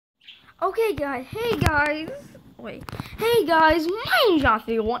Okay, guys. Hey, guys. Wait. Hey, guys. My name's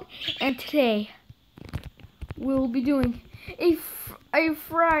Jonathan, and today we'll be doing a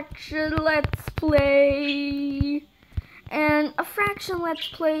fraction let's play. And a fraction let's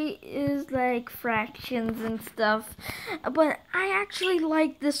play is like fractions and stuff. But I actually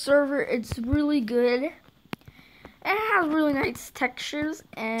like this server. It's really good. It has really nice textures,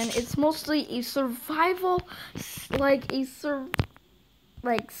 and it's mostly a survival, survival,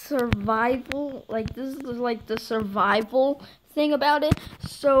 this is like the survival thing about it.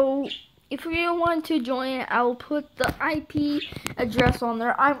 So if you want to join, I'll put the IP address on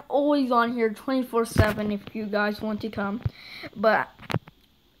there. I'm always on here 24/7 if you guys want to come. But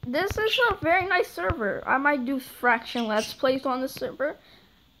this is a very nice server. I might do fraction let's plays on this server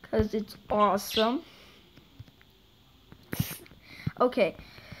because it's awesome. Okay,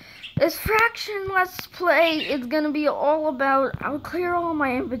 this fraction let's play is gonna be all about, I'll clear all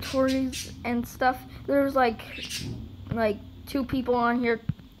my inventories and stuff. There's like two people on here.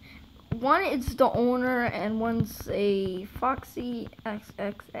 One is the owner and one's a Foxy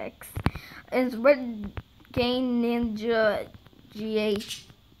XXX. It's Red Game Ninja G8.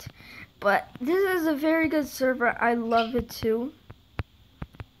 But this is a very good server. I love it too.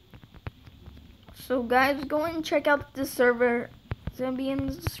 So guys, go and check out this server. It's gonna be in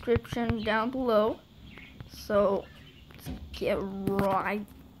the description down below. So let's get right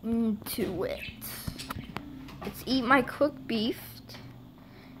into it. Let's eat my cooked beef.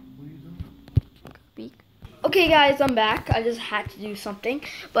 Okay guys, I'm back. I just had to do something.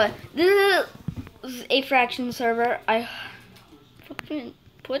 But this is a fraction server. I fucking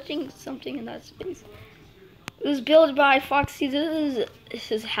putting something in that space. It was built by Foxy. This is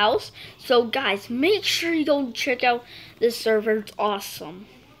his house. So guys, make sure you go check out this server. It's awesome.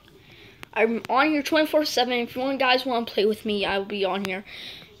 I'm on here 24/7. If you guys want to play with me, I will be on here.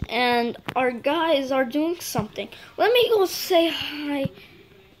 And our guys are doing something. Let me go say hi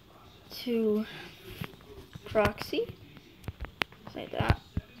to Proxy. Say that.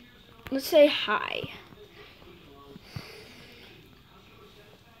 Let's say hi.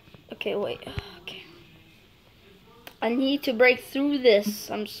 Okay, wait. Okay. I need to break through this.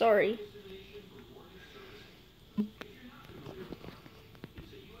 I'm sorry.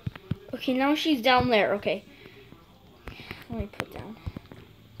 Okay, now she's down there. Okay. Let me put down.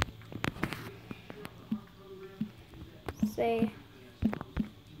 Say.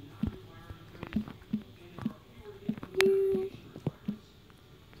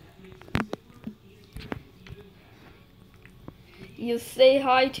 You say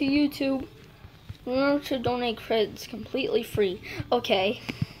hi to YouTube. Remember to donate credits, completely free. Okay.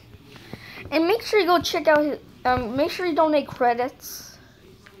 And make sure you go check out his, make sure you donate credits.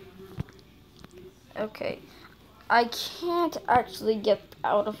 Okay. I can't actually get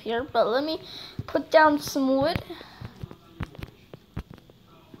out of here, but let me put down some wood.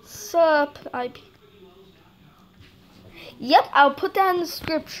 Sup, IP. Yep, I'll put that in the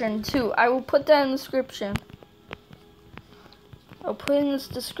description too. I will put that in the description. I'll put in this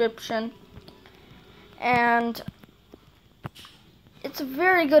description. And it's a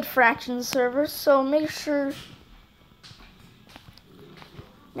very good fraction server, so make sure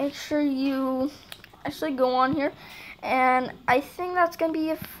you actually go on here. And I think that's gonna be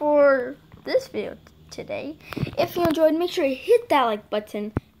it for this video today. If you enjoyed, make sure you hit that like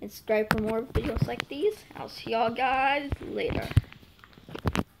button and subscribe for more videos like these. I'll see y'all guys later.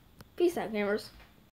 Peace out, gamers.